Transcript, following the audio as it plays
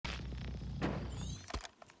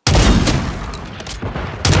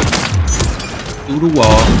through the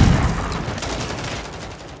wall.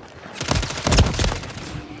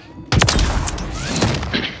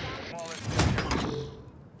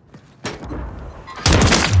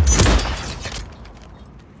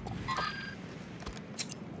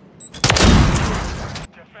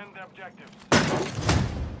 Defend the objective.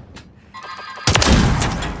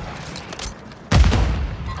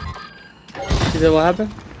 See that what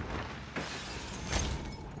happened?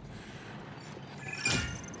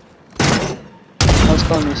 I was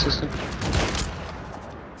calling your sister.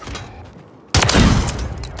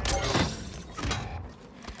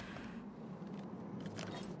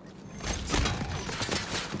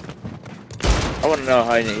 I want to know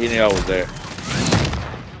how he knew I was there.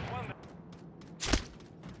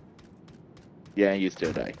 Yeah, you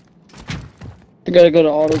still die. I gotta go to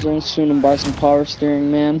AutoZone soon and buy some power steering,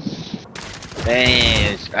 man.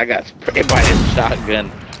 Dang, I got sprayed by this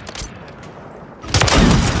shotgun.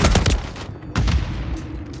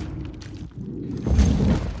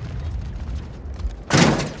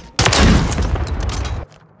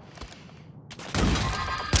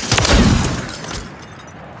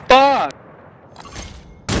 Fuck!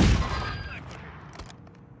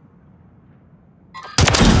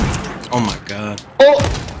 Oh my god. Oh!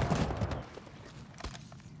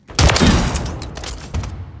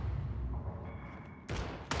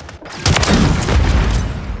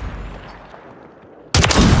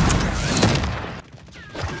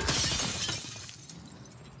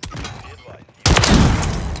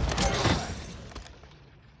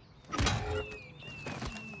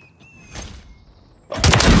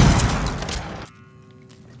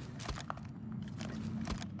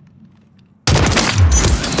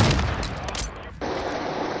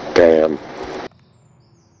 Damn.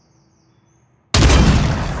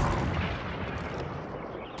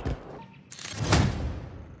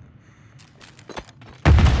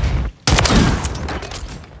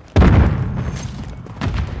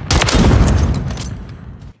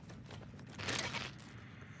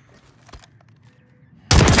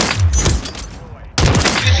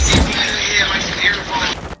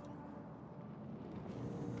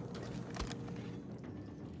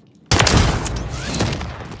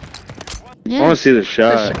 Yeah. I want to see the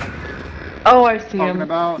shot. Oh, I see Talking him.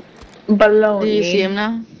 about Baloney. Do you see him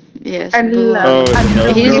now? Yes. I love. Oh, I no,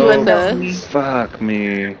 love He's no. with baloney. us. Fuck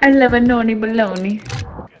me. I love a noni baloney.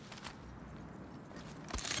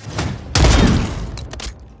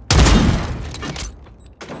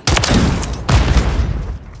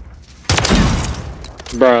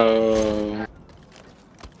 Bro.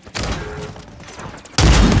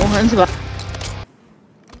 One's about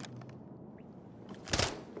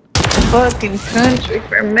Fucking country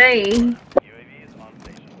for me. UAV is on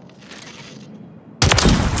station.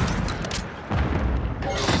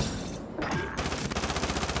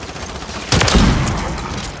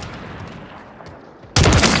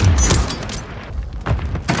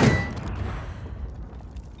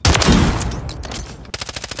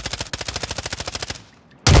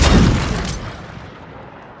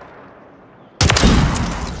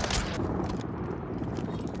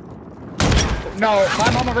 no,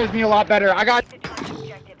 my mama raised me a lot better. I got.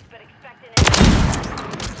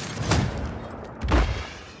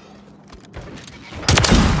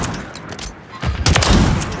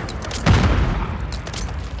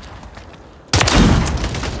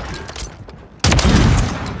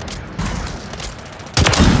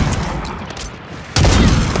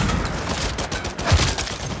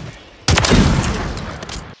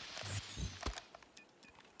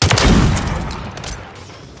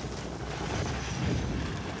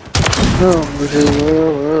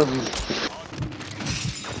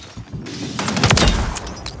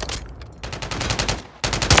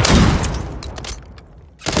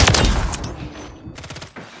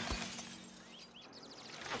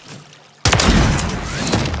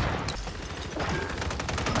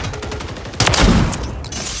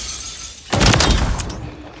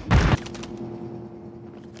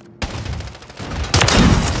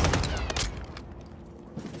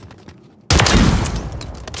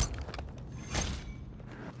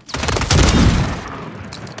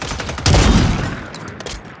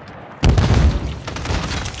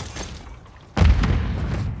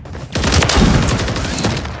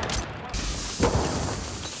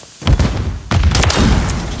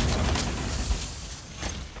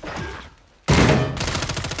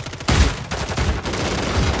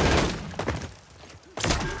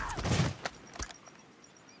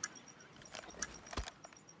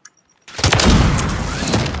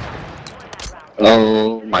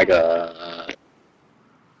 Oh my god.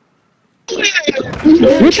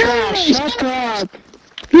 You're trash! Shut up!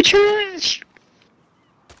 You're trash!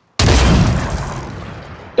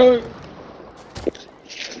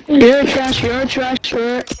 You're trash, you're trash,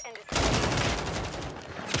 you're...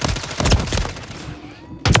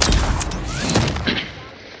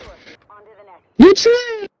 You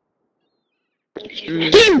too!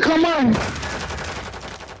 Dude, come on!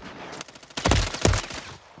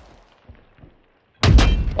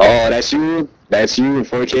 Oh, that's you? That's you,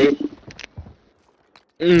 4K?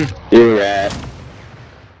 You're right.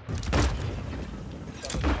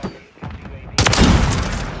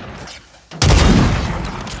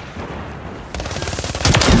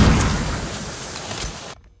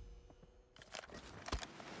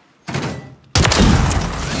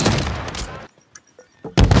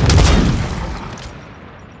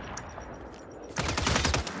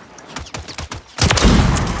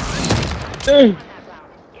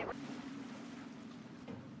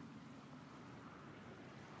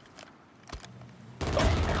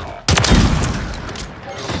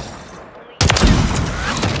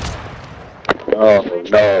 Oh,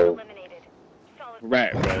 no.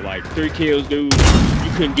 Right, bro. Like 3 kills, dude.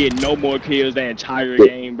 You couldn't get no more kills the entire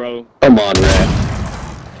game, bro. Come on, Rat.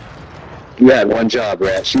 You had one job,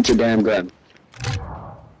 Rat. Shoot your damn gun.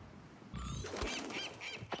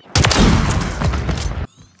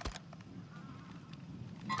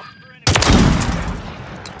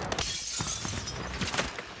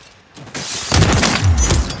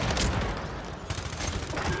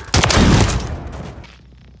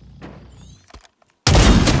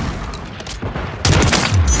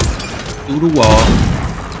 Through the wall.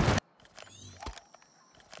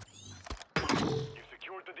 You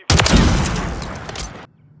secured the defense.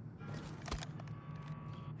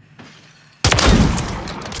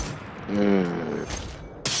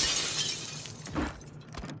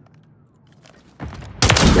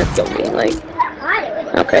 That's gonna be like...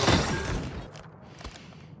 Okay.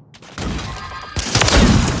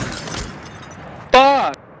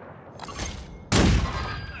 Fuck!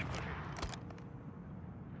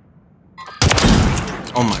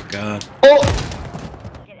 Oh my god.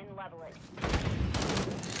 Get and level it.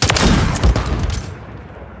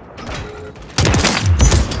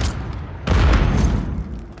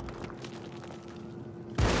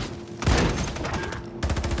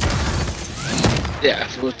 Yeah,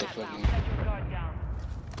 what the fuck? Set your guard down.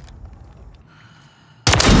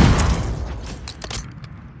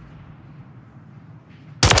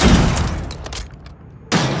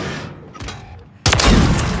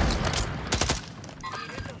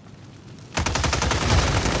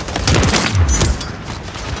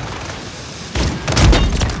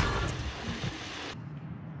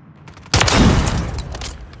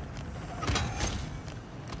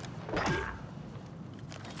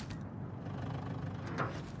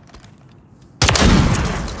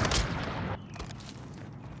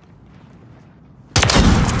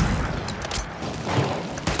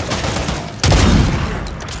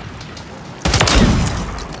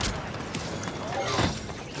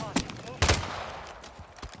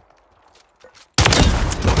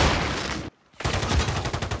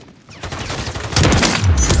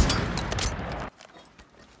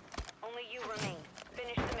 Only you remain.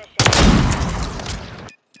 Finish the mission.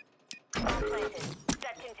 Bomb planted.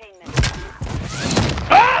 Set containment.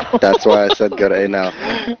 That's why I said go to A now.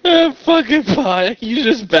 Fucking fine. You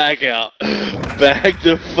just back out. Back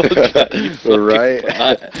the fuck out. You fucking Right?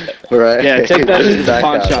 fine. Right? Yeah, take that as a Back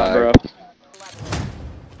pawn out, shot, bro. dog.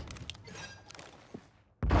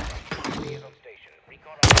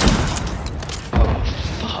 Oh,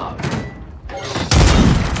 fuck.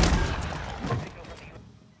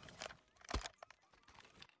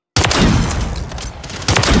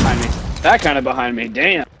 Behind me. That kind of behind me.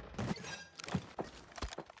 Damn.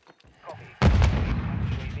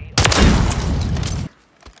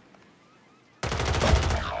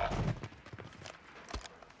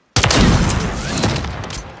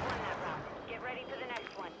 Get ready for the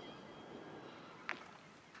next one.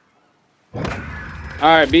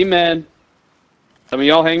 Alright, be men. Some of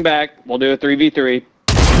y'all hang back. We'll do a 3v3.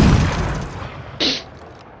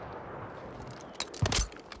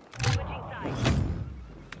 Switching sides.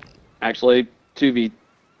 Actually, 2v